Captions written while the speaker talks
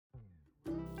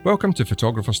Welcome to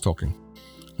Photographers Talking,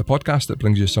 the podcast that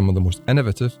brings you some of the most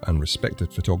innovative and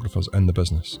respected photographers in the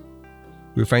business.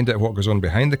 We'll find out what goes on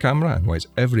behind the camera and why it's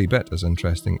every bit as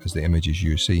interesting as the images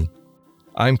you see.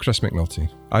 I'm Chris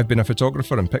McNulty. I've been a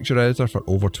photographer and picture editor for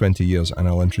over 20 years, and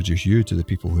I'll introduce you to the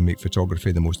people who make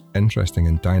photography the most interesting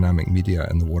and dynamic media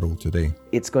in the world today.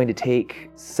 It's going to take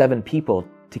 7 people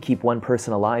to keep one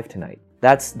person alive tonight.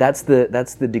 That's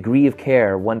the degree of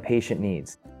care one patient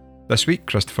needs. This week,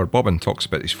 Christopher Bobbin talks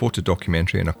about his photo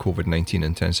documentary in a COVID-19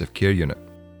 intensive care unit.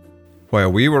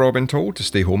 While we were all been told to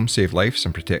stay home, save lives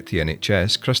and protect the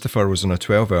NHS, Christopher was on a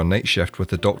 12-hour night shift with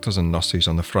the doctors and nurses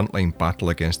on the frontline battle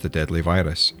against the deadly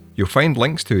virus. You'll find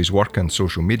links to his work and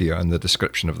social media in the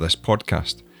description of this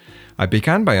podcast. I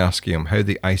began by asking him how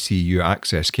the ICU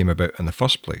access came about in the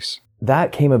first place.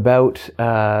 That came about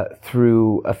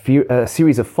through a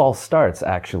series of false starts,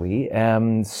 actually.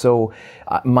 So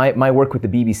my work with the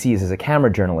BBC is as a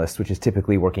camera journalist, which is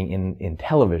typically working in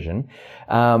television.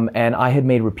 And I had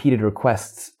made repeated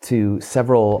requests to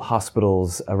several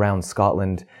hospitals around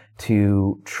Scotland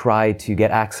to try to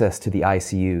get access to the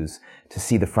ICUs to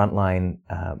see the frontline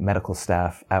medical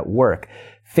staff at work,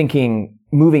 thinking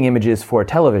moving images for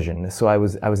television. So I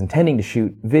was intending to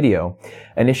shoot video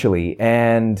initially,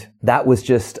 and that was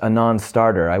just a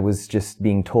non-starter. I was just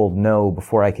being told no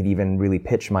before I could even really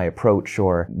pitch my approach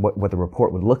or what the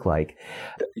report would look like.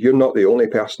 You're not the only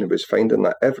person who was finding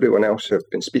that. Everyone else I've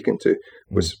been speaking to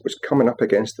was coming up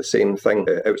against the same thing.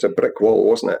 It was a brick wall,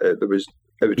 wasn't it? It was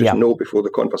just no before the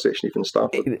conversation even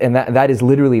started. And that is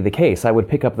literally the case. I would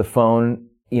pick up the phone,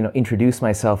 introduce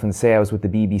myself and say I was with the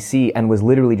BBC, and was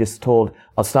literally just told,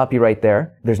 I'll stop you right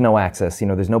there. There's no access.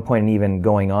 There's no point in even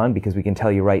going on because we can tell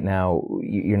you right now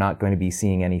you're not going to be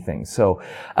seeing anything. So,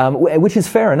 which is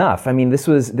fair enough. I mean, this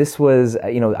was,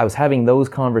 I was having those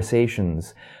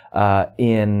conversations,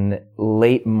 in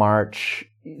late March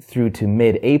through to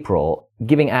mid-April,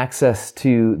 giving access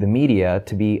to the media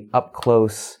to be up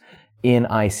close in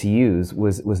ICUs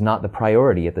was not the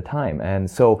priority at the time. And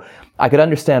so I could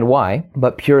understand why,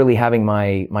 but purely having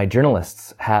my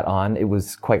journalist's hat on, it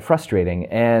was quite frustrating.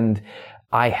 And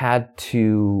I had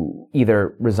to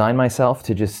either resign myself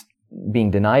to just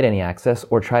being denied any access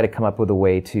or try to come up with a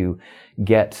way to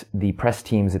get the press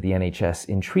teams at the NHS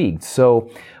intrigued.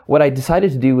 So what I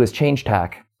decided to do was change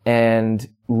tack and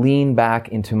lean back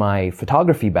into my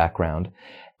photography background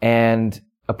and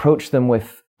approach them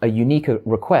with a unique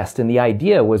request. And the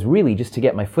idea was really just to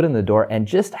get my foot in the door and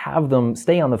just have them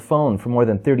stay on the phone for more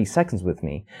than 30 seconds with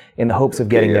me in the hopes of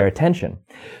getting their attention.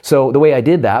 So the way I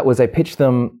did that was I pitched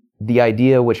them the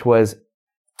idea, which was,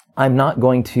 I'm not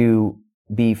going to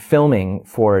be filming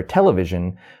for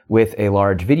television with a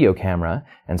large video camera,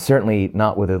 and certainly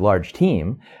not with a large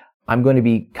team. I'm going to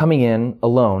be coming in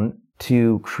alone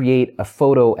to create a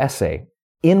photo essay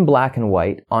in black and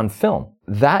white on film.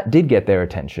 That did get their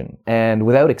attention. And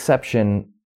without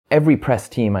exception, every press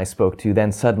team I spoke to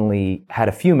then suddenly had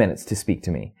a few minutes to speak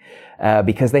to me,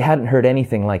 because they hadn't heard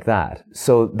anything like that.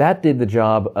 So that did the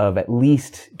job of at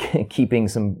least keeping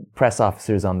some press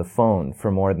officers on the phone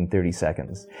for more than 30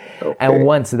 seconds. Okay. And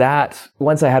once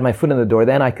I had my foot in the door,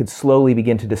 then I could slowly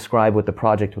begin to describe what the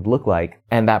project would look like.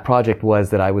 And that project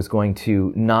was that I was going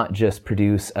to not just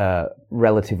produce a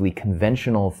relatively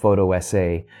conventional photo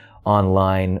essay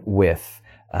online with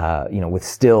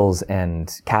stills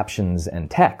and captions and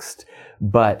text,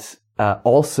 but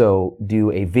also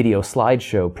do a video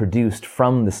slideshow produced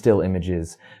from the still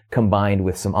images combined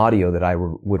with some audio that I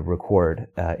would record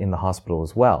in the hospital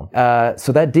as well.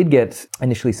 So that did get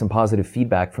initially some positive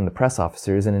feedback from the press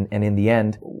officers, and in the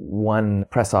end, one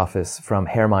press office from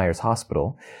Hare Myers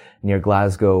Hospital near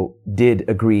Glasgow did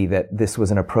agree that this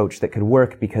was an approach that could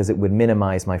work because it would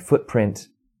minimize my footprint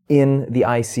in the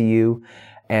ICU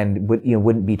and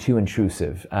wouldn't be too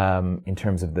intrusive in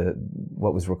terms of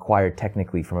what was required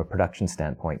technically from a production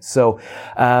standpoint. So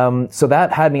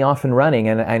that had me off and running,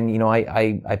 and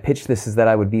I pitched this as that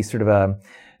I would be sort of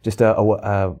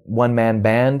a one-man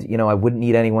band. I wouldn't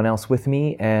need anyone else with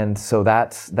me, and so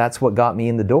that's what got me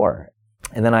in the door.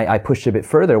 And then I pushed a bit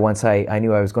further. Once I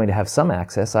knew I was going to have some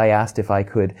access, I asked if I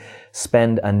could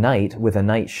spend a night with a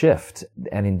night shift.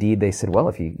 And indeed, they said, well,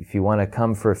 if you want to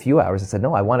come for a few hours. I said,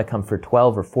 no, I want to come for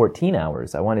 12 or 14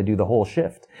 hours. I want to do the whole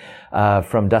shift,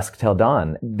 from dusk till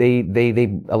dawn.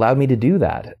 They allowed me to do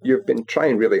that. You've been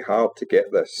trying really hard to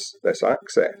get this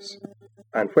access.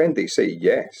 And when they say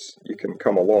yes, you can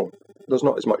come along, there's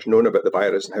not as much known about the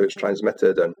virus and how it's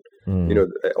transmitted, and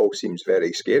it all seems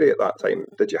very scary at that time.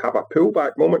 Did you have a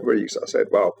pullback moment where you sort of said,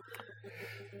 well,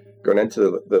 gone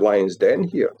into the lion's den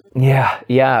here.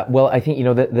 Yeah. Well, I think,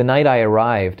 the night I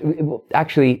arrived,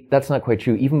 actually, that's not quite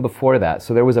true. Even before that,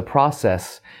 so there was a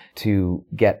process to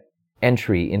get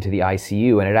entry into the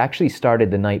ICU, and it actually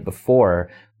started the night before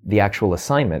the actual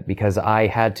assignment, because I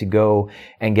had to go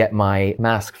and get my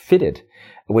mask fitted,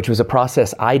 which was a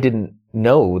process I didn't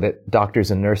know that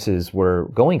doctors and nurses were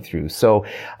going through. So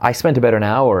I spent about an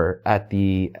hour at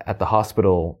the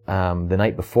hospital the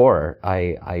night before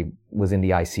I was in the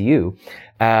ICU,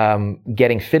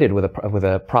 getting fitted with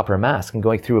a proper mask and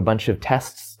going through a bunch of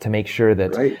tests to make sure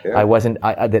that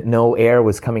that no air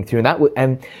was coming through.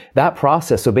 And that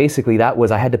process. So basically,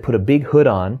 I had to put a big hood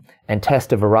on and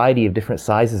test a variety of different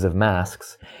sizes of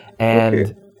masks,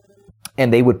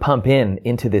 and they would pump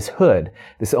into this hood,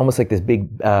 this almost like this big,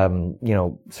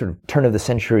 sort of turn of the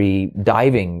century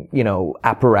diving,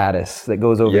 apparatus that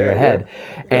goes over your head.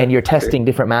 Yeah. And you're testing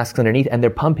different masks underneath, and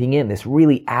they're pumping in this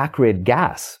really acrid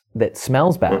gas that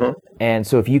smells bad. Mm-hmm. And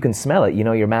so if you can smell it,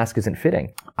 your mask isn't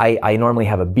fitting. I normally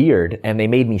have a beard, and they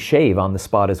made me shave on the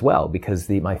spot as well because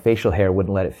my facial hair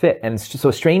wouldn't let it fit. And so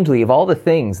strangely, of all the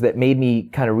things that made me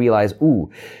kind of realize,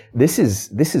 this is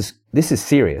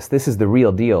serious, this is the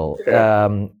real deal,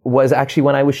 was actually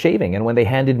when I was shaving, and when they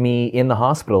handed me in the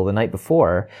hospital the night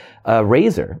before a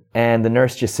razor, and the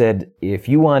nurse just said, if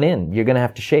you want in, you're going to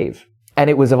have to shave. And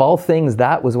it was, of all things,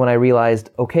 that was when I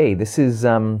realized, okay, this is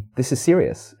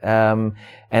serious.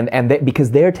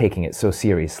 Because they're taking it so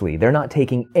seriously, they're not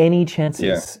taking any chances.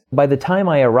 Yeah. By the time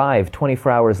I arrived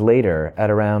 24 hours later at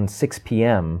around 6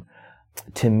 p.m.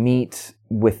 to meet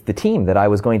with the team that I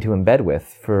was going to embed with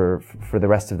for the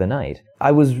rest of the night,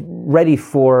 I was ready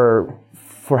for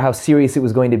how serious it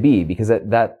was going to be, because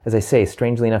that, as I say,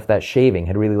 strangely enough, that shaving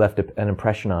had really left an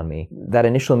impression on me. That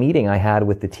initial meeting I had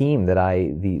with the team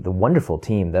the wonderful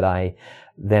team that I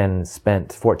then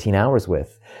spent 14 hours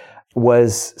with,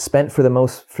 was spent for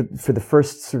the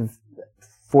first sort of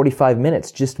 45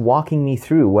 minutes just walking me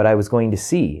through what I was going to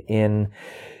see in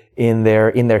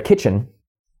their kitchen.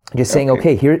 Just saying,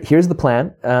 okay, here's the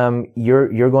plan.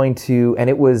 You're going to, and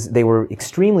they were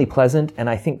extremely pleasant, and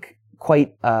I think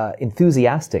quite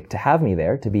enthusiastic to have me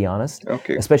there, to be honest.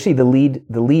 Okay. Especially the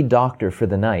lead doctor for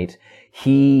the night.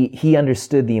 He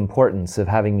understood the importance of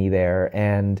having me there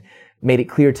and made it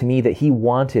clear to me that he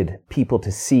wanted people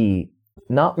to see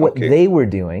not what they were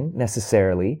doing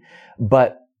necessarily,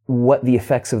 but what the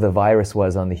effects of the virus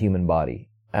was on the human body.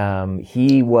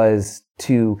 He was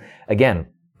again,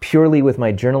 purely with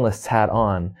my journalist's hat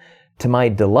on, to my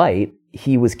delight,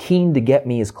 he was keen to get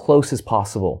me as close as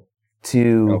possible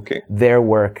to their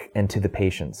work and to the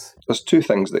patients. There's two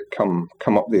things that come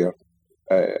up there,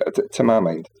 to my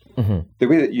mind. Mm-hmm. The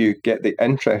way that you get the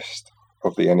interest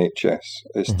of the NHS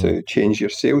is to change your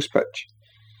sales pitch,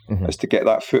 is to get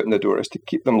that foot in the door, is to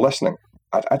keep them listening.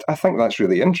 I think that's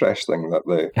really interesting,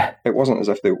 that it wasn't as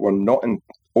if they were not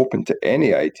open to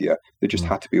any idea. They just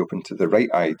had to be open to the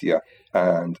right idea,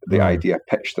 and the idea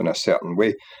pitched in a certain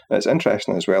way. And it's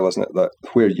interesting as well, isn't it, that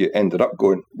where you ended up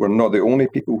going, we're not the only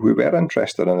people who were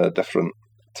interested in a different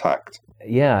tact.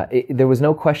 Yeah, there was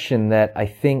no question that I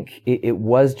think it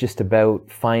was just about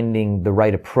finding the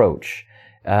right approach.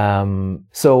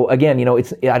 So again,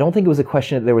 I don't think it was a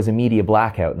question that there was a media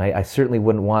blackout, and I certainly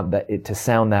wouldn't want it to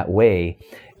sound that way.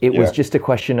 It was just a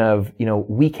question of,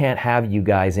 we can't have you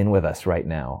guys in with us right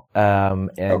now.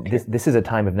 This is a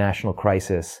time of national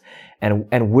crisis, and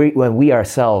when we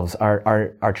ourselves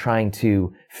are trying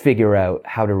to figure out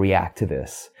how to react to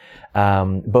this,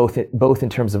 both in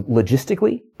terms of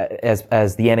logistically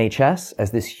as the NHS, as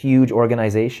this huge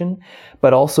organization,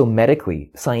 but also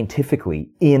medically, scientifically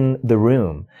in the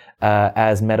room,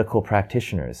 as medical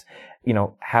practitioners.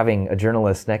 Having a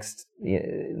journalist next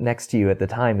to you at the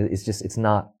time is just, it's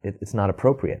not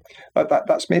appropriate.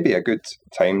 That's maybe a good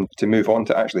time to move on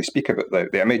to actually speak about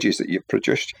the images that you've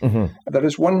produced. Mm-hmm. There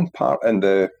is one part in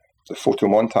the photo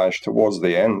montage towards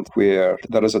the end where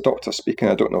there is a doctor speaking.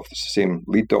 I don't know if it's the same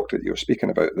lead doctor that you're speaking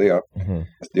about there. Mm-hmm.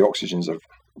 The oxygen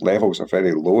levels are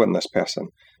very low in this person.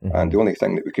 Mm-hmm. And the only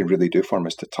thing that we can really do for him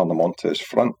is to turn them on to his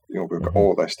front. We've got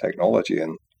all this technology,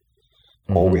 and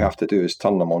all we have to do is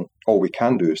turn them on. All we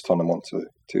can do is turn them on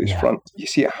to his front. You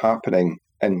see it happening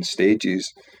in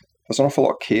stages. There's an awful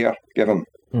lot of care given.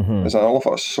 Mm-hmm. There's an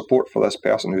awful lot of support for this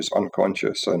person who's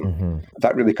unconscious, and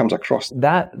that really comes across.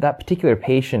 That particular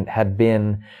patient had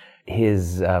been,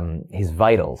 his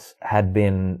vitals had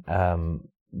been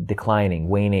declining,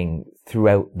 waning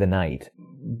throughout the night.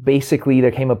 Basically,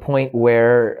 there came a point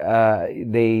where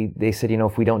they said,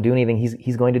 if we don't do anything,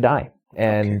 he's going to die.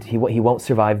 And he won't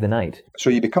survive the night. So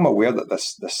you become aware that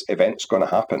this event's going to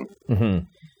happen. Mm-hmm.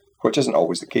 which isn't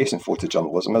always the case in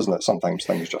photojournalism, isn't it? Sometimes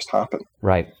things just happen.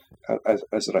 Right.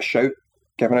 Is there a shout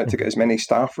given out to get as many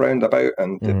staff round about,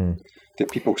 and did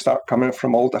people start coming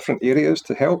from all different areas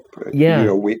to help? Yeah.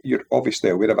 You're obviously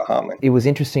aware of it happening. It was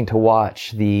interesting to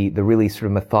watch the really sort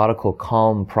of methodical,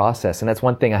 calm process. And that's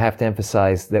one thing I have to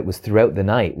emphasize that was throughout the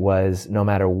night was no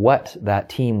matter what that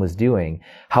team was doing,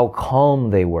 how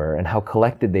calm they were and how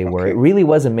collected they were. It really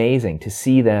was amazing to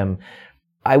see them,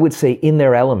 I would say, in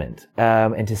their element,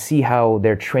 and to see how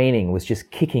their training was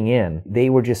just kicking in. They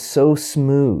were just so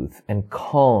smooth and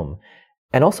calm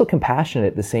and also compassionate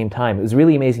at the same time. It was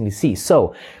really amazing to see.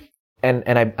 So, and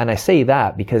I say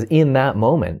that because in that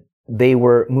moment, they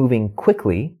were moving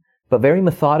quickly, but very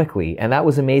methodically. And that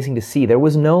was amazing to see. There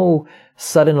was no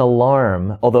sudden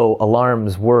alarm, although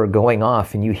alarms were going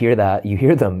off, and you hear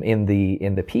them in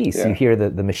the piece. Yeah. You hear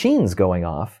the machines going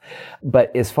off.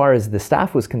 But as far as the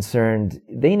staff was concerned,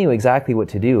 they knew exactly what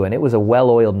to do. And it was a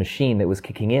well-oiled machine that was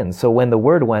kicking in. So when the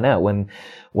word went out,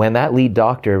 when that lead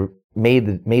doctor made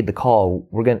the call,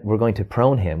 we're going to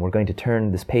prone him, we're going to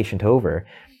turn this patient over,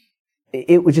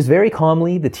 it was just very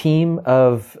calmly, the team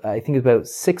of, I think about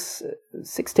six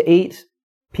to eight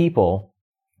people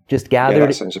just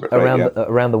gathered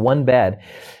around the one bed.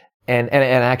 And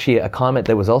actually a comment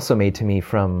that was also made to me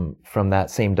from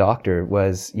that same doctor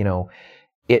was,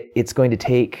 it's going to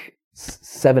take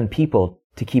 7 people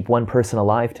to keep one person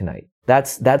alive tonight.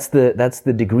 That's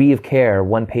the degree of care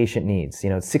one patient needs.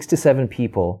 6 to 7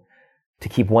 people to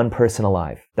keep one person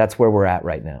alive. That's where we're at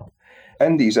right now.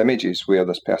 In these images where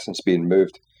this person's being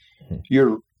moved,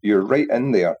 you're right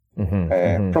in there,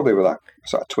 probably with a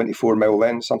sort of 24 mil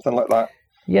lens, something like that.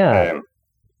 Yeah.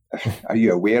 Are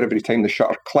you aware every time the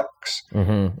shutter clicks?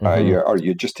 Are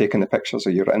you just taking the pictures,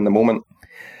 or you're in the moment?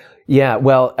 Yeah,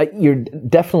 well, you're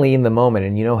definitely in the moment,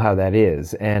 and you know how that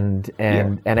is. And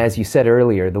as you said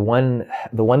earlier, the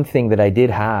one thing that I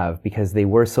did have, because they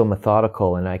were so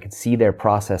methodical and I could see their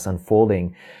process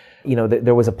unfolding,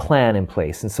 there was a plan in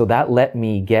place. And so that let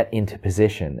me get into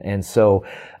position. And so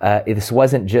this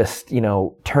wasn't just,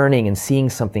 turning and seeing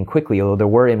something quickly, although there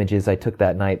were images I took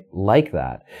that night like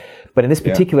that. But in this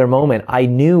particular moment, I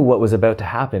knew what was about to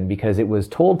happen because it was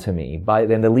told to me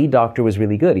and the lead doctor was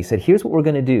really good. He said, here's what we're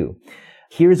going to do.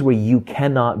 Here's where you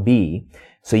cannot be.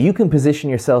 So you can position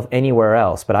yourself anywhere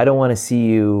else, but I don't want to see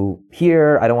you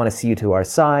here. I don't want to see you to our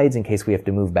sides in case we have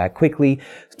to move back quickly.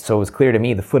 So it was clear to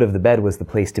me the foot of the bed was the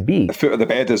place to be. The foot of the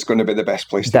bed is going to be the best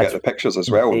place to get the pictures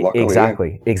as well,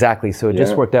 luckily. Exactly. So it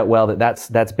just worked out well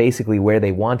that's basically where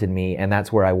they wanted me, and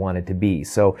that's where I wanted to be.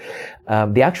 So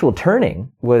the actual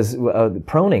turning was, the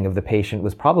proning of the patient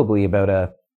was probably about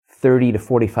a 30 to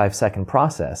 45 second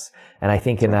process. And I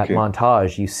think in that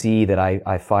montage, you see that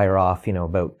I fire off,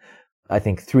 about, I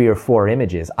think 3 or 4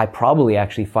 images. I probably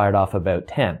actually fired off about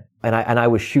 10. And I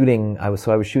was shooting on a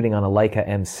Leica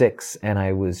M6, and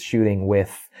I was shooting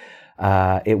with,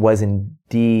 it was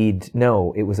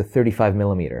a 35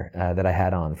 millimeter, that I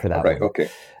had on for that. Right. one. Okay.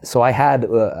 So I had,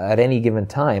 at any given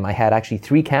time, I had actually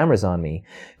 3 cameras on me,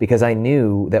 because I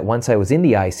knew that once I was in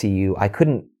the ICU, I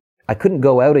couldn't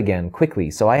go out again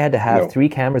quickly. So I had to have 3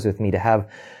 cameras with me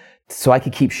so I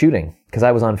could keep shooting, because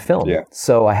I was on film. Yeah.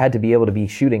 So I had to be able to be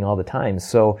shooting all the time.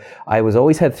 So I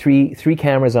always had three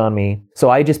cameras on me. So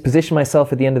I just positioned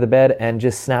myself at the end of the bed and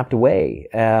just snapped away,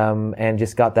 and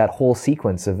just got that whole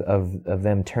sequence of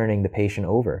them turning the patient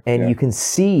over. And you can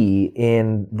see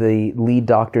in the lead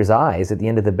doctor's eyes at the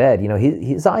end of the bed,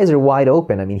 his eyes are wide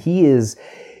open. I mean, he is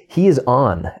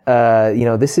on.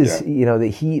 This is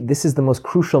this is the most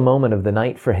crucial moment of the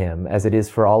night for him, as it is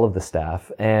for all of the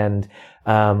staff. And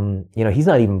he's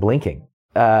not even blinking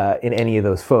in any of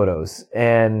those photos.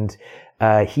 And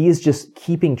he is just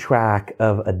keeping track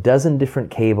of a dozen different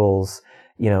cables,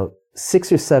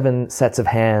 6 or 7 sets of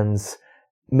hands,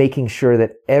 making sure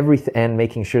that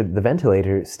making sure that the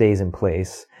ventilator stays in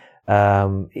place.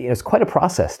 It's quite a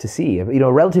process to see.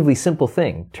 A relatively simple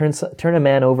thing. Turn a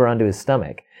man over onto his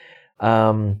stomach.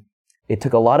 It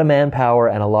took a lot of manpower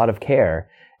and a lot of care,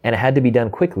 and it had to be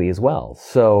done quickly as well.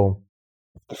 So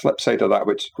the flip side of that,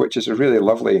 which is a really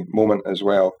lovely moment as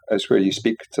well, is where you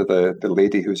speak to the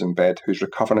lady who's in bed, who's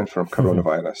recovering from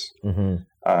coronavirus.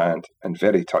 And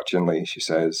very touchingly, she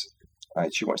says,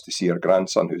 she wants to see her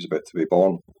grandson who's about to be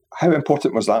born. How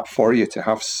important was that for you to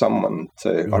have someone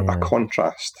or a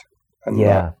contrast?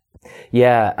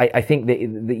 Yeah, I think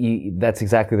that's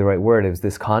exactly the right word. It was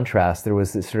this contrast. There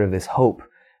was this hope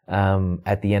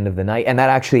at the end of the night. And that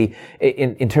actually,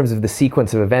 in terms of the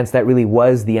sequence of events, that really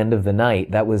was the end of the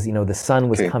night. That was, the sun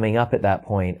was coming up at that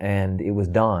point, and it was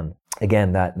dawn.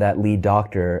 again, that lead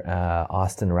doctor,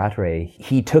 Austin Rattray,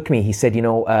 he took me, he said,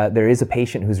 there is a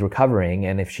patient who's recovering,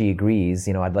 and if she agrees,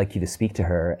 I'd like you to speak to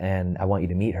her, and I want you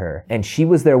to meet her. And she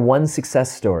was their one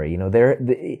success story.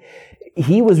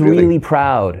 He was really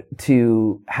proud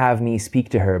to have me speak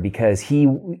to her because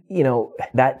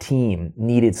that team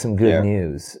needed some good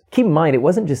news. Keep in mind, it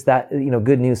wasn't just that,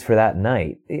 good news for that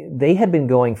night. They had been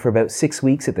going for about 6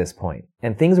 weeks at this point,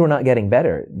 and things were not getting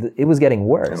better. It was getting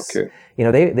worse. Okay.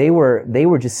 They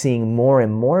were just seeing more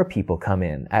and more people come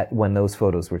in when those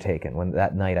photos were taken, when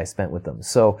that night I spent with them.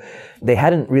 So they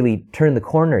hadn't really turned the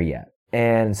corner yet.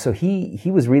 And so he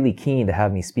was really keen to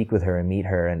have me speak with her and meet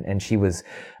her, and she was,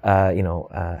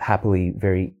 happily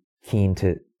very keen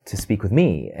to speak with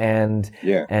me and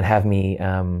have me,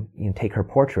 take her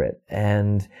portrait.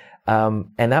 And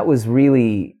that was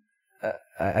really,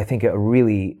 I think, a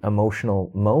really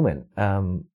emotional moment,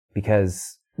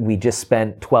 because we just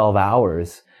spent 12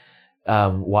 hours,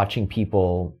 watching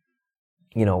people,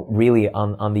 really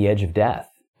on the edge of death.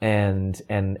 And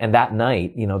that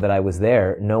night, that I was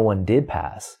there, no one did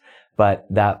pass, but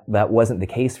that wasn't the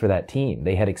case for that team.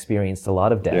 They had experienced a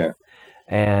lot of death. Yeah.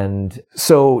 And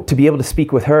so to be able to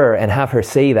speak with her and have her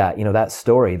say that, that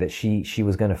story that she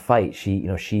was going to fight, she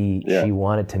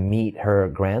wanted to meet her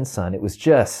grandson. It was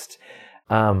just,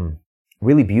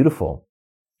 really beautiful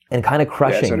and kind of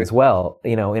crushing as well,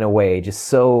 in a way, just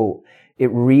so. It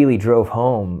really drove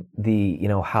home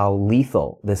how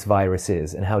lethal this virus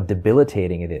is and how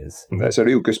debilitating it is. It's a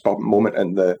real goosebump moment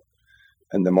in the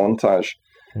montage.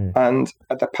 And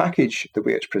the package, the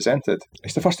way it's presented,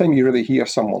 it's the first time you really hear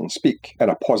someone speak in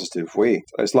a positive way.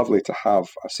 It's lovely to have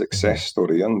a success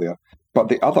story in there. But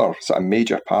the other sort of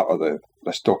major part of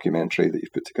this documentary that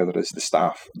you've put together is the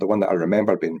staff. The one that I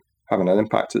remember having an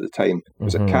impact at the time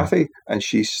was it Kathy, and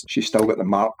she's still got the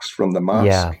marks from the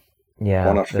mask. Yeah,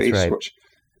 on her face, right.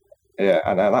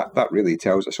 And that really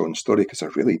tells its own story because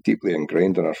they're really deeply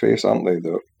ingrained in her face, aren't they?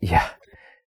 Yeah.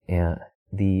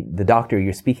 The doctor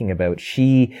you're speaking about,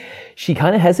 she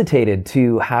kind of hesitated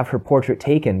to have her portrait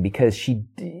taken because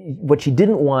what she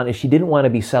didn't want to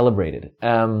be celebrated.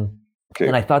 And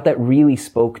I thought that really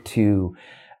spoke to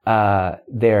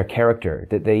their character,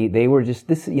 that they were just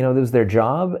this, it was their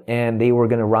job and they were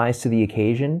going to rise to the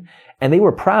occasion. And they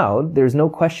were proud. There's no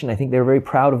question. I think they were very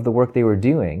proud of the work they were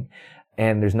doing.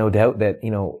 And there's no doubt that,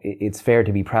 it's fair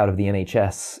to be proud of the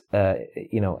NHS,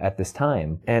 at this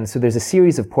time. And so there's a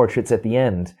series of portraits at the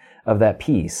end of that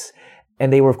piece.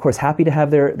 And they were, of course, happy to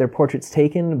have their portraits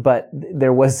taken. But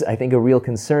there was, I think, a real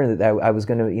concern that I was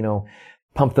going to,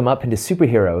 pump them up into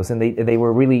superheroes, and they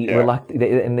were really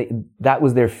reluctant, that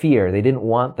was their fear. They didn't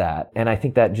want that, and I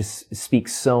think that just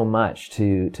speaks so much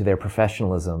to their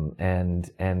professionalism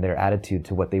and their attitude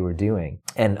to what they were doing,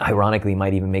 and ironically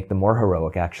might even make them more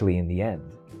heroic actually in the end.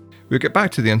 We'll get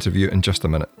back to the interview in just a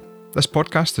minute. This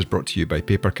podcast is brought to you by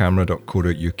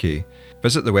papercamera.co.uk.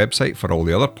 Visit the website for all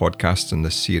the other podcasts in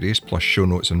this series, plus show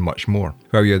notes and much more.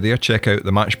 While you're there, check out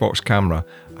the Matchbox camera,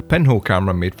 a pinhole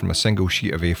camera made from a single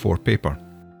sheet of A4 paper.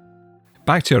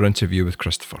 Back to our interview with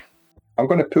Christopher. I'm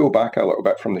going to pull back a little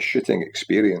bit from the shooting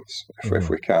experience, if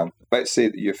we can. Let's say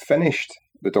that you've finished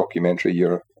the documentary.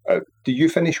 Do you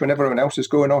finish when everyone else is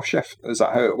going off shift? Is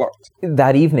that how it worked?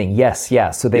 That evening, yes,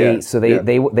 yeah. So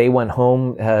they went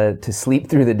home to sleep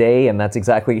through the day, and that's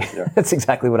exactly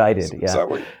what I did.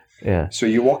 Yeah. So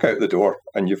you walk out the door,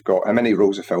 and you've got, how many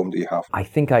rolls of film do you have? I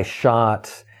think I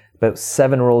shot about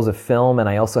 7 rolls of film, and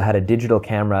I also had a digital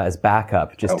camera as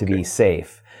backup just to be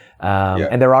safe.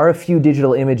 And there are a few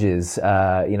digital images,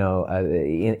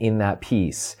 in that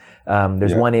piece.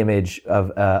 There's one image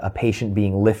of a patient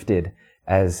being lifted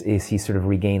as he sort of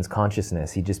regains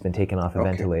consciousness. He'd just been taken off a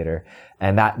ventilator,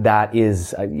 and that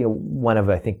is one of,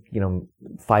 I think,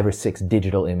 5 or 6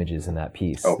 digital images in that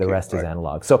piece. The rest is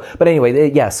analog. So, but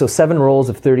anyway, so 7 rolls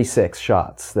of 36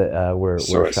 shots that were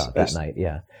shot that night.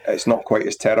 Yeah, it's not quite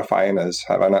as terrifying as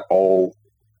having it all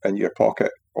in your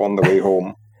pocket on the way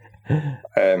home.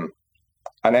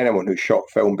 And anyone who's shot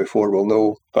film before will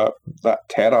know that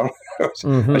terror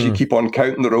as you keep on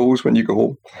counting the rolls when you go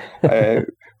home,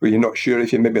 where you're not sure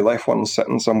if you maybe left one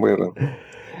sitting somewhere.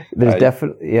 There's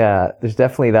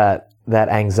definitely that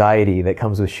anxiety that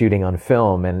comes with shooting on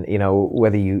film, and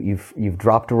whether you've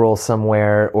dropped a roll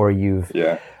somewhere, or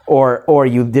or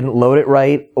you didn't load it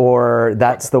right, or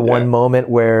that's the one moment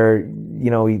where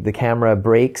the camera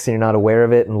breaks and you're not aware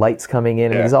of it, and lights coming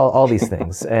in, and there's all these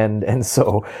things, and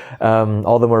so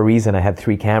all the more reason I had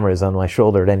 3 cameras on my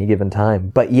shoulder at any given time.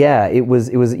 But it was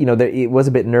it was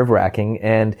a bit nerve-wracking,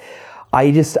 and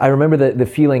I remember the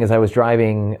feeling as I was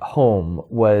driving home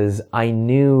was I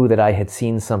knew that I had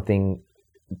seen something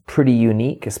pretty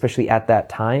unique, especially at that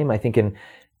time. I think in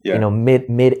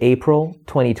mid-April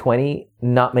 2020,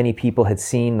 not many people had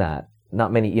seen that.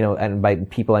 Not many, and by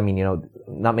people I mean,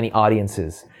 not many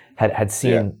audiences had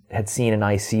seen an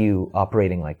ICU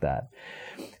operating like that.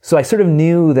 So I sort of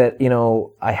knew that,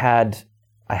 I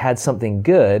had something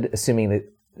good, assuming that,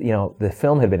 the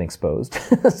film had been exposed.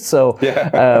 So,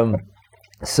 but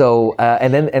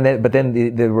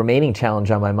then the remaining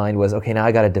challenge on my mind was, okay, now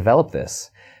I got to develop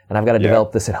this. And I've got to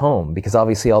develop this at home, because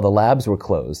obviously all the labs were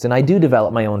closed. And I do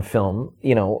develop my own film,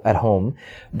 at home,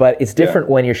 but it's different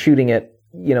when you're shooting it,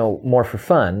 more for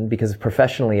fun, because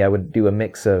professionally I would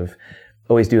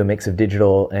always do a mix of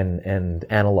digital and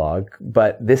analog.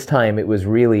 But this time it was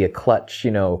really a clutch,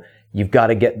 you've got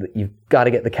to get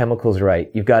the chemicals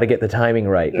right. You've got to get the timing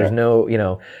right. There's no,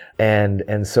 and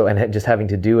just having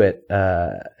to do it,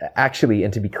 actually,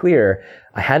 and to be clear,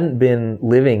 I hadn't been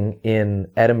living in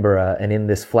Edinburgh and in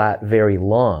this flat very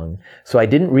long. So I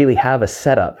didn't really have a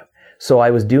setup. So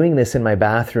I was doing this in my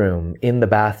bathroom, in the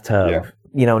bathtub,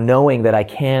 knowing that I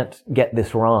can't get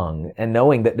this wrong, and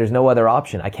knowing that there's no other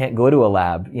option. I can't go to a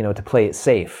lab, to play it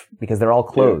safe, because they're all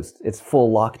closed. It's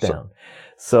full lockdown.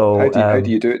 So how do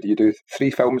you do it? Do you do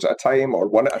 3 films at a time, or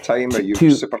 1 at a time? Are you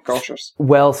super cautious?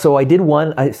 Well, so I did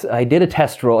one. I did a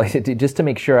test roll just to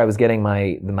make sure I was getting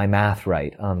my math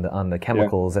right on the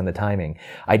chemicals and the timing.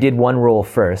 I did one roll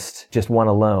first, just one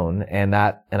alone, and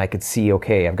I could see,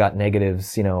 okay, I've got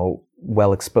negatives,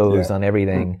 well exposed on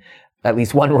everything. At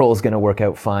least one roll is going to work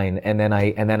out fine, and then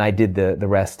I did the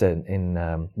rest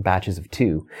in batches of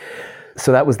 2.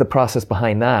 So that was the process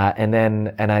behind that, and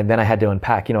then I had to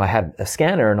unpack. I had a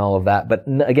scanner and all of that, but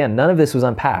again, none of this was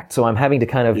unpacked. So I'm having to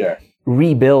kind of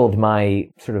rebuild my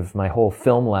whole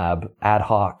film lab ad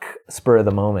hoc, spur of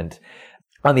the moment.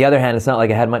 On the other hand, it's not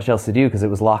like I had much else to do because it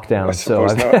was lockdown. So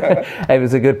it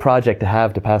was a good project to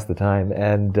have to pass the time,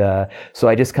 and so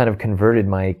I just kind of converted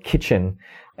my kitchen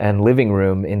and living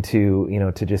room into,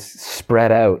 to just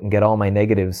spread out and get all my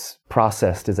negatives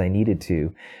processed as I needed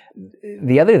to.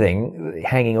 The other thing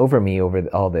hanging over me over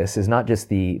all this is not just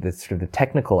the sort of the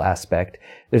technical aspect.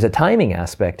 There's a timing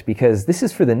aspect, because this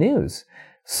is for the news.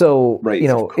 So,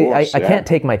 I can't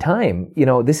take my time.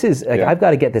 This is, I've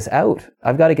got to get this out.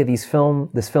 I've got to get this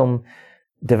film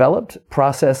developed,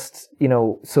 processed,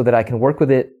 so that I can work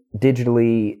with it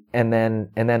digitally and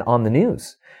then on the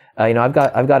news. I've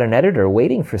got an editor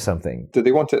waiting for something. Did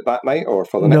they want it that night or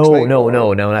for the next night?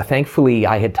 No. Now, thankfully,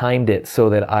 I had timed it so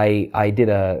that I did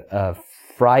a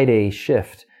Friday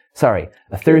shift. Sorry,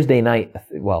 a Thursday night.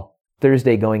 Well,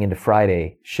 Thursday going into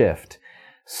Friday shift.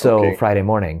 So Friday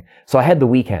morning. So I had the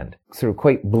weekend, sort of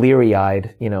quite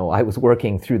bleary-eyed. I was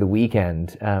working through the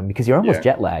weekend because you're almost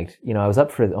jet lagged. I was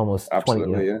up for almost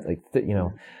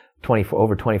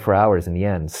 24 hours in the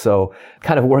end. So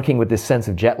kind of working with this sense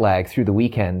of jet lag through the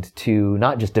weekend to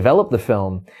not just develop the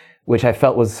film, which I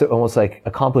felt was almost like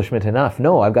accomplishment enough.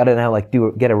 No, I've got to now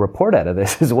get a report out of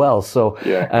this as well. So,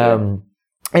 and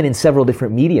in several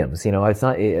different mediums, it's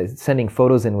not sending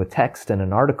photos in with text and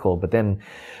an article, but then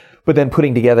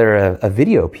putting together a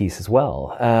video piece as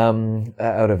well,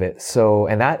 out of it. So,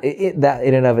 and that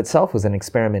in and of itself was an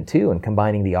experiment too, and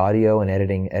combining the audio and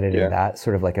editing that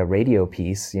sort of like a radio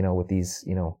piece, with these,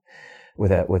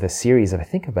 with a series of, I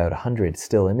think, about 100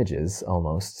 still images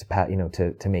almost,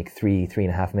 to make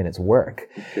 3.5 minutes work,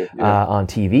 on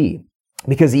TV,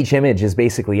 because each image is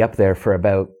basically up there for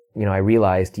about, I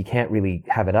realized you can't really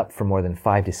have it up for more than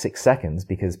 5 to 6 seconds,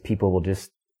 because people will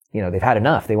just, they've had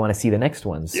enough. They want to see the next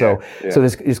one. So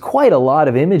there's quite a lot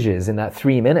of images in that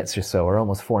 3 minutes or so, or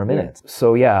almost 4 minutes.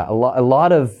 So a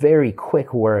lot of very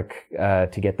quick work,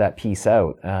 to get that piece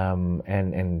out.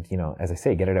 And as I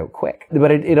say, get it out quick.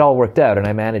 But it all worked out, and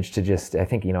I managed to just, I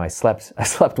think, I slept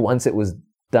once it was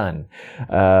done,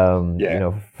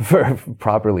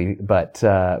 properly, but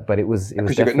it was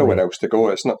because you've got nowhere else to go.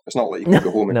 It's not like you can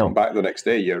go home and come back the next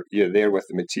day. You're there with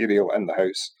the material in the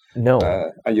house.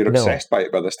 And you're obsessed by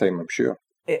it by this time, I'm sure.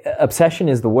 Obsession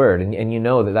is the word, and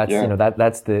that's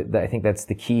that's I think that's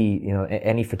the key.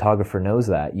 Any photographer knows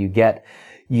that. You get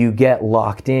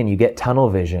locked in, you get tunnel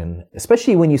vision,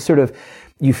 especially when you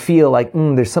feel like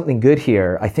there's something good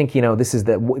here. I think this is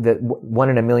the 1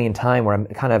 in a million time where I'm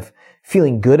kind of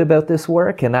feeling good about this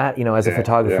work, and that as a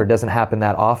photographer doesn't happen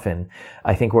that often.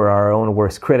 I think we're our own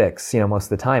worst critics, most of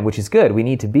the time, which is good. We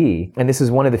need to be, and this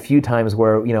is one of the few times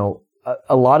where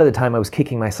a lot of the time I was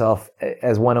kicking myself,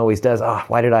 as one always does.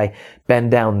 Why did I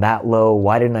bend down that low?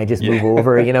 Why didn't I just move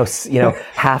over,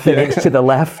 half an inch to the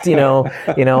left,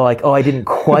 like, I didn't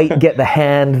quite get the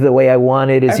hand the way I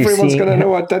wanted. Everyone's going to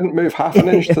know I didn't move half an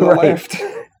inch to the left.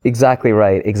 Exactly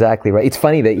right. Exactly right. It's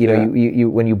funny that, you know, you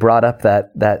when you brought up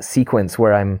that sequence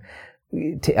where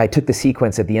I took the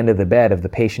sequence at the end of the bed of the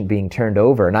patient being turned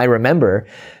over, and I remember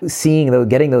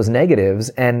getting those negatives.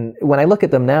 And when I look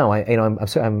at them now, I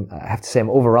have to say,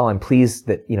 I'm pleased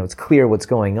that, you know, it's clear what's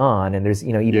going on, and there's,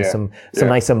 you know, even some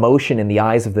nice emotion in the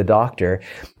eyes of the doctor.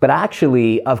 But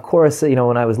actually, of course, you know,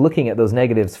 when I was looking at those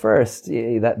negatives first,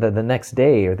 the next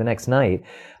day or the next night,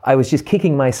 I was just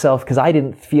kicking myself because I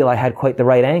didn't feel I had quite the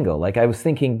right angle. Like, I was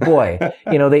thinking, boy,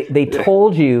 you know, they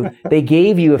told you, they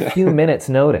gave you a few minutes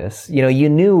notice. You know, you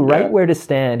knew right where to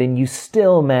stand, and you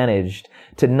still managed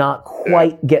to not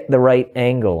quite get the right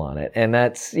angle on it. And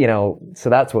that's, you know, so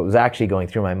that's what was actually going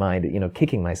through my mind, you know,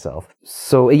 kicking myself.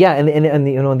 So yeah, and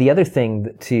you know, the other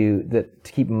thing to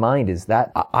keep in mind is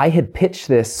that I had pitched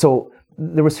this. So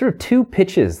there were sort of two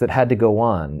pitches that had to go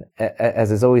on,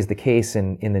 as is always the case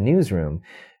in the newsroom.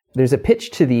 There's a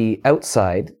pitch to the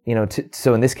outside, you know,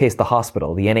 so in this case, the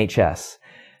hospital, the NHS.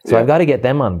 So I've got to get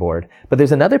them on board. But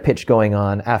there's another pitch going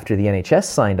on after the NHS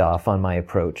signed off on my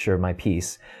approach or my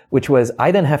piece, which was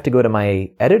I then have to go to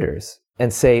my editors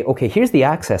and say, okay, here's the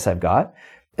access I've got.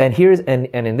 And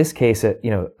and in this case, a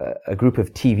group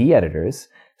of TV editors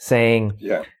saying,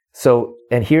 so,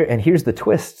 and here's the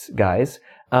twists, guys.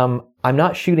 I'm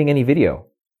not shooting any video.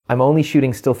 I'm only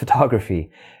shooting still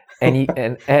photography. And you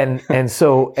can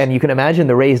imagine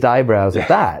the raised eyebrows at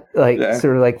that,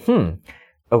 sort of like,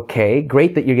 okay,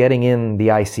 great that you're getting in the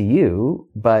ICU,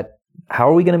 but how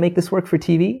are we going to make this work for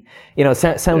TV? You know, it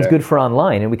sounds good for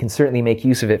online, and we can certainly make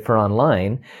use of it for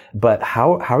online, but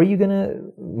how are you going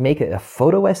to make a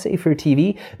photo essay for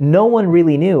TV? No one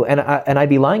really knew, and I'd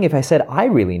be lying if I said I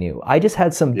really knew. I just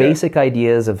had some basic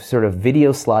ideas of sort of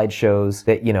video slideshows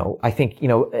that, you know, I think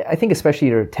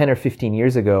especially 10 or 15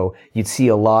 years ago, you'd see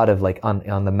a lot of, like,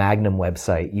 on the Magnum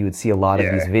website, you would see a lot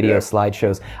of these video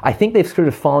slideshows. I think they've sort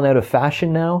of fallen out of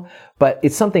fashion now, but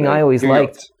it's something I always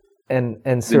liked. And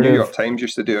sort the New of, York Times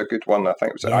used to do a good one. I think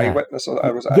it was Eyewitness.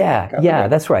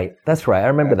 That's right. I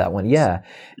remember that one. Yeah,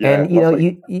 and you know,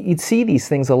 you'd see these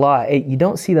things a lot. You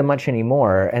don't see them much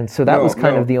anymore, and so that was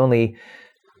kind of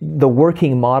the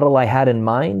working model I had in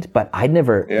mind. But I'd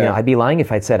never, you know, I'd be lying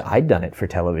if I'd said I'd done it for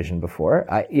television before.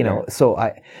 So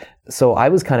I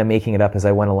was kind of making it up as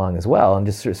I went along as well, and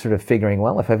just sort of figuring,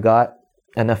 well, if I've got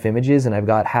enough images and I've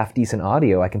got half decent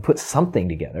audio, I can put something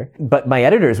together. But my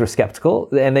editors were skeptical,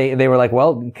 and they were like,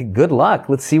 well, good luck.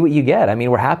 Let's see what you get. I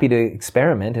mean, we're happy to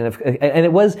experiment. And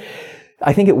it was,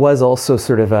 I think it was also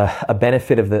sort of a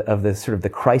benefit of the sort of the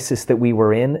crisis that we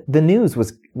were in. The news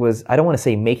was, I don't want to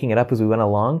say making it up as we went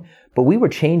along, but we were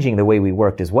changing the way we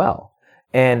worked as well.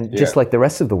 And just like the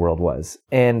rest of the world was.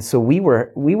 And so we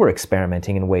were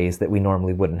experimenting in ways that we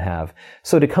normally wouldn't have.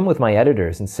 So to come with my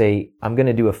editors and say, I'm going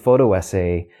to do a photo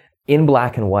essay in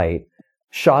black and white,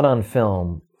 shot on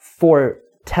film for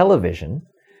television,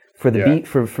 for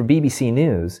BBC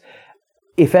News.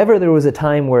 If ever there was a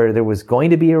time where there was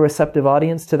going to be a receptive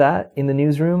audience to that in the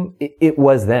newsroom, it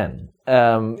was then.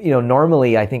 You know,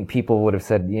 normally I think people would have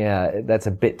said, yeah, that's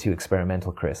a bit too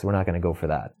experimental, Chris. We're not going to go for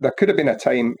that. There could have been a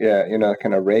time, you know,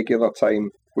 kind of regular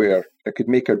time where it could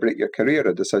make or break your career,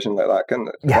 a decision like that, couldn't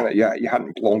it? You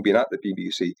hadn't long been at the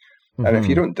BBC. Mm-hmm. And if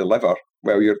you don't deliver,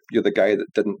 well, you're the guy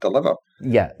that didn't deliver.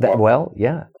 Yeah.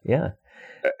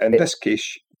 In this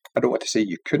case, I don't want to say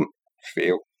you couldn't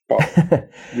fail, but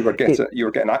you were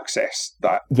getting access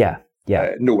that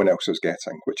no one else was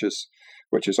getting, which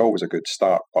is always a good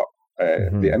start. But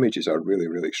the images are really,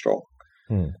 really strong.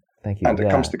 Thank you. And it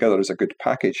comes together as a good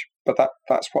package. But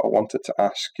that's what I wanted to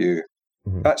ask you.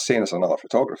 That's saying as another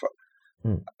photographer.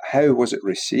 How was it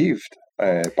received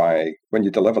by when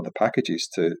you delivered the packages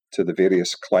to the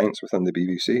various clients within the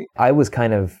BBC? I was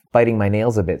kind of biting my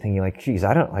nails a bit, thinking like, geez,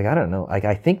 I don't know. Like,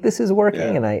 I think this is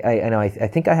working, and I know I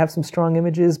think I have some strong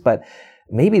images, but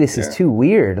maybe this is too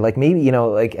weird. Like, maybe, you know,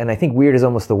 like, and I think weird is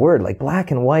almost the word, like black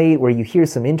and white, where you hear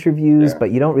some interviews, but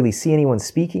you don't really see anyone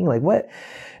speaking. Like, what?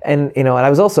 And, you know, and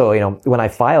I was also, you know, when I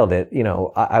filed it, you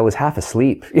know, I was half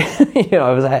asleep. You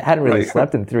know, I hadn't really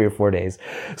slept in 3 or 4 days.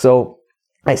 So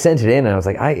I sent it in, and I was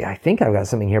like, I think I've got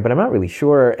something here, but I'm not really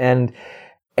sure. And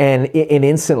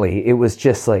instantly it was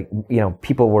just like, you know,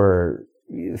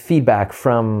 feedback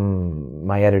from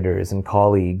my editors and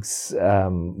colleagues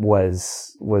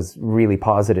was really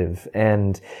positive.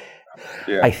 And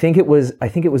I think it was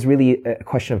really a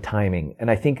question of timing.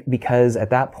 And I think because at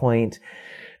that point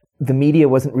the media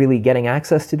wasn't really getting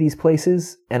access to these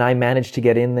places, and I managed to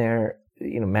get in there,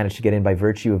 you know, by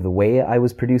virtue of the way I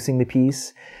was producing the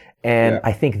piece. And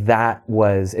I think that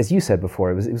was, as you said before,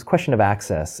 it was a question of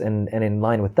access. And in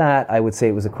line with that, I would say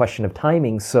it was a question of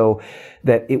timing. So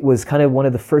that it was kind of one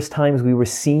of the first times we were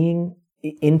seeing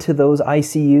into those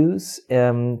ICUs.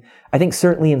 I think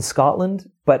certainly in Scotland,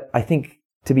 but I think,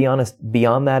 to be honest,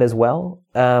 beyond that as well.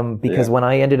 Because when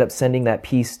I ended up sending that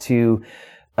piece to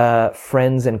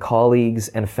friends and colleagues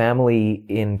and family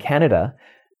in Canada,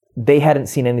 they hadn't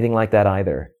seen anything like that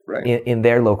either in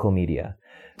their local media.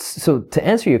 So to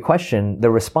answer your question, the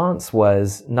response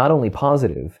was not only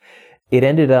positive, it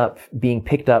ended up being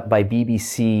picked up by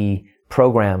BBC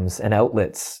programs and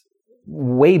outlets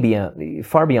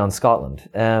far beyond Scotland,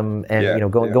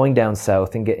 going down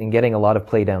south and getting a lot of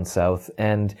play down south,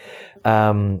 and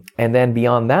then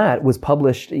beyond that was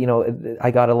published.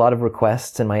 I got a lot of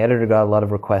requests, and my editor got a lot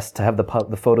of requests to have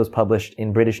the photos published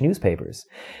in British newspapers,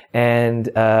 and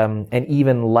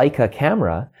even Leica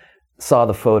Camera saw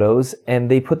the photos and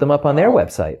they put them up on their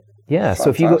website. Yeah.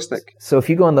 Fantastic. So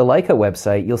if you go on the Leica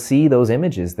website, you'll see those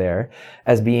images there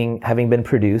as having been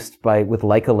produced with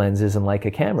Leica lenses and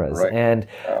Leica cameras. Right. And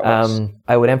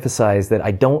I would emphasize that I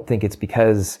don't think it's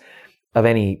because of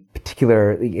any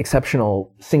particular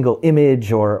exceptional single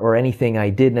image or anything I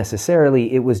did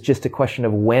necessarily. It was just a question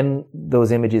of when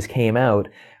those images came out.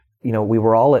 We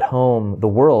were all at home. The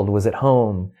world was at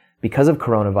home because of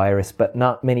coronavirus, but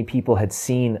not many people had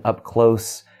seen up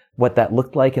close what that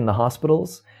looked like in the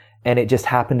hospitals. And it just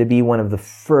happened to be one of the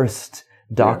first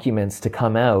documents to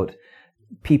come out.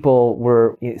 People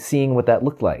were seeing what that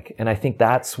looked like. And I think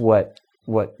that's what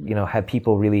had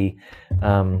people really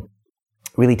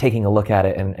taking a look at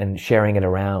it and sharing it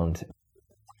around.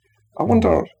 I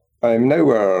wonder, now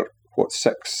we're,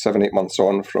 6, 7, 8 months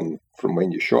on from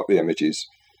when you shot the images.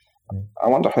 I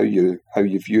wonder how you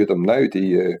view them now.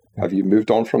 Have you moved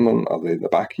on from them? Are they in the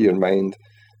back of your mind?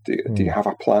 Do you have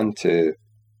a plan to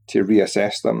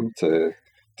reassess them, to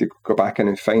go back in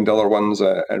and find other ones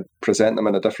and present them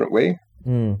in a different way?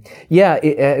 Yeah,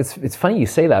 it's funny you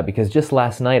say that, because just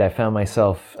last night I found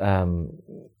myself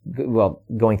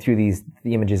going through the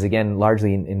images again,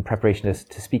 largely in preparation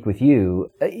to speak with you.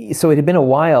 So it had been a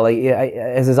while.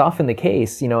 As is often the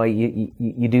case,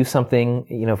 you do something.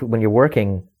 When you're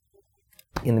working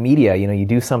in the media, you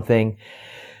do something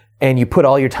and you put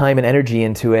all your time and energy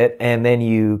into it, and then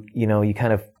you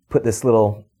kind of put this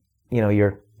little,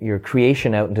 your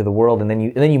creation out into the world, and then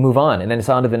you move on, and then it's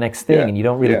on to the next thing, and you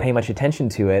don't really pay much attention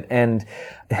to it. And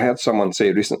I heard someone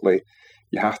say recently,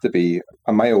 you have to be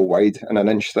a mile wide and an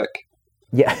inch thick.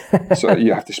 Yeah. So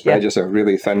you have to spread yourself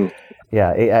really thin.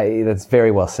 Yeah, that's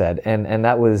very well said. And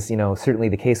that was, certainly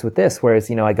the case with this,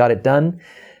 whereas, I got it done,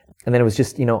 and then it was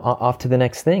just, off to the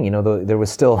next thing. There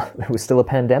was still a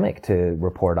pandemic to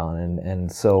report on,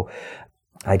 and so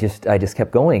I just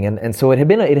kept going, and so it had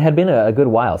been a good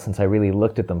while since I really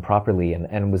looked at them properly,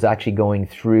 and was actually going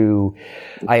through.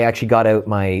 I actually got out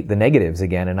the negatives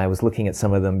again, and I was looking at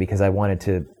some of them because I wanted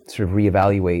to sort of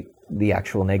reevaluate the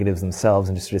actual negatives themselves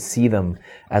and just sort of see them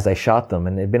as I shot them.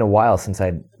 And it had been a while since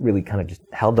I'd really kind of just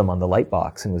held them on the light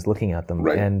box and was looking at them.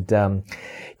 Right. And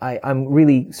I'm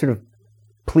really sort of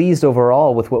pleased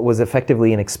overall with what was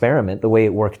effectively an experiment, the way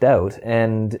it worked out.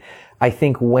 And I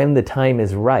think when the time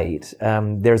is right,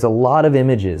 there's a lot of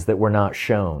images that were not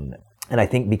shown. And I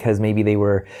think because maybe it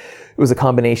was a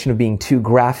combination of being too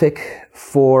graphic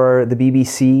for the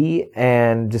BBC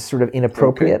and just sort of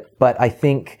inappropriate. Okay. But I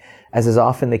think, as is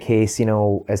often the case,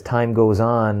 as time goes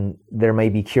on, there may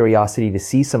be curiosity to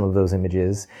see some of those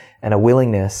images and a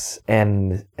willingness,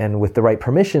 and with the right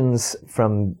permissions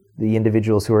from the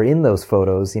individuals who are in those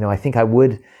photos, I think I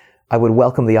would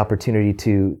welcome the opportunity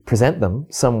to present them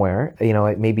somewhere.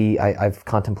 Maybe I've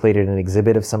contemplated an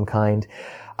exhibit of some kind.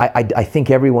 I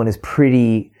think everyone is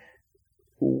pretty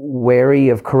wary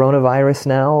of coronavirus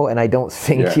now, and I don't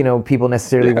think, people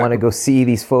necessarily want to go see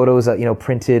these photos,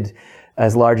 printed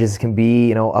as large as can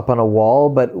be, up on a wall.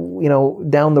 But,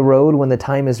 down the road when the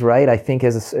time is right, I think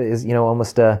as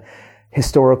almost a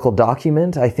historical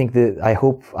document, I think that I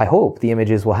hope the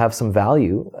images will have some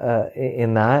value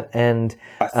in that. And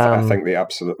I think they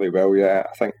absolutely will. Yeah,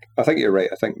 I think you're right.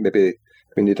 I think maybe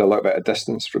we need a little bit of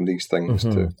distance from these things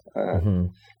to,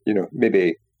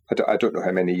 maybe I don't know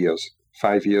how many years,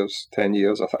 5 years, 10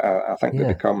 years. I think they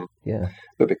become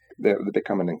they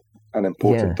become an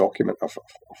important document of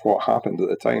what happened at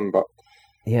the time. But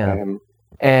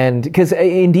and because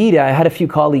indeed, I had a few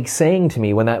colleagues saying to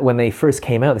me when they first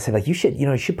came out, they said, like, you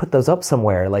should put those up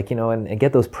somewhere, like, and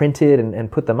get those printed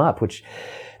and put them up.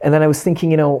 And then I was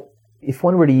thinking, if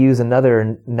one were to use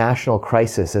another national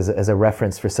crisis as a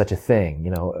reference for such a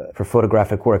thing, for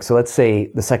photographic work. So let's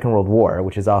say the Second World War,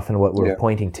 which is often what we're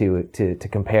pointing to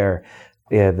compare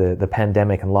the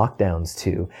pandemic and lockdowns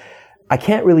to. I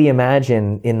can't really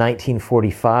imagine in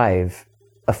 1945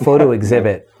 a photo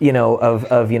exhibit, of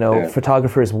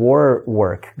photographers' war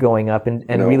work going up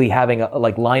and really having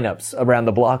like lineups around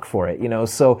the block for it,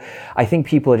 So I think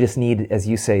people just need, as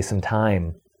you say, some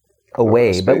time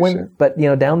away. But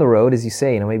down the road, as you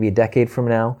say, maybe a decade from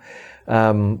now,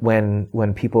 when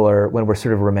we're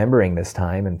sort of remembering this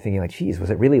time and thinking like, geez,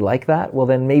 was it really like that? Well,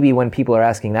 then maybe when people are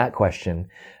asking that question,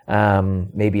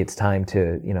 maybe it's time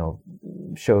to,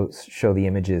 show the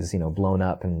images, blown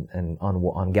up and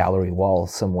on gallery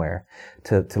walls somewhere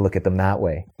to look at them that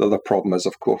way. The other problem is,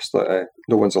 of course, that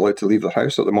no one's allowed to leave their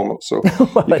house at the moment, so you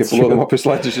can blow them up as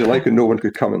large as you like and no one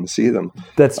could come and see them.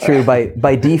 That's true.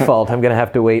 By default, I'm going to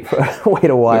have to wait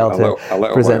a while to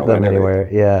present them anywhere.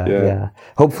 Yeah.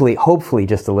 Hopefully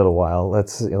just a little while.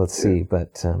 Let's see,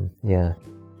 but yeah.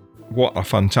 What a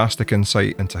fantastic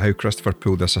insight into how Christopher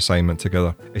pulled this assignment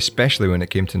together, especially when it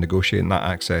came to negotiating that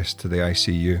access to the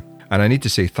ICU. And I need to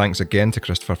say thanks again to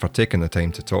Christopher for taking the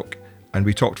time to talk. And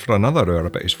we talked for another hour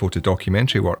about his photo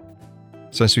documentary work.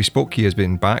 Since we spoke, he has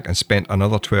been back and spent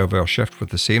another 12-hour shift with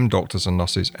the same doctors and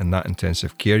nurses in that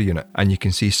intensive care unit. And you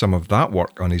can see some of that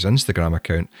work on his Instagram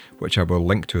account, which I will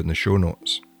link to in the show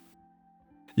notes.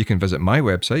 You can visit my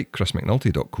website,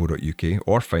 chrismcnulty.co.uk,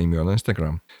 or find me on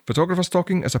Instagram. Photographers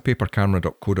Talking is a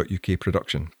papercamera.co.uk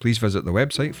production. Please visit the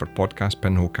website for podcast,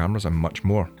 pinhole cameras and much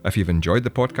more. If you've enjoyed the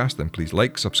podcast, then please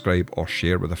like, subscribe or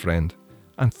share with a friend.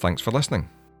 And thanks for listening.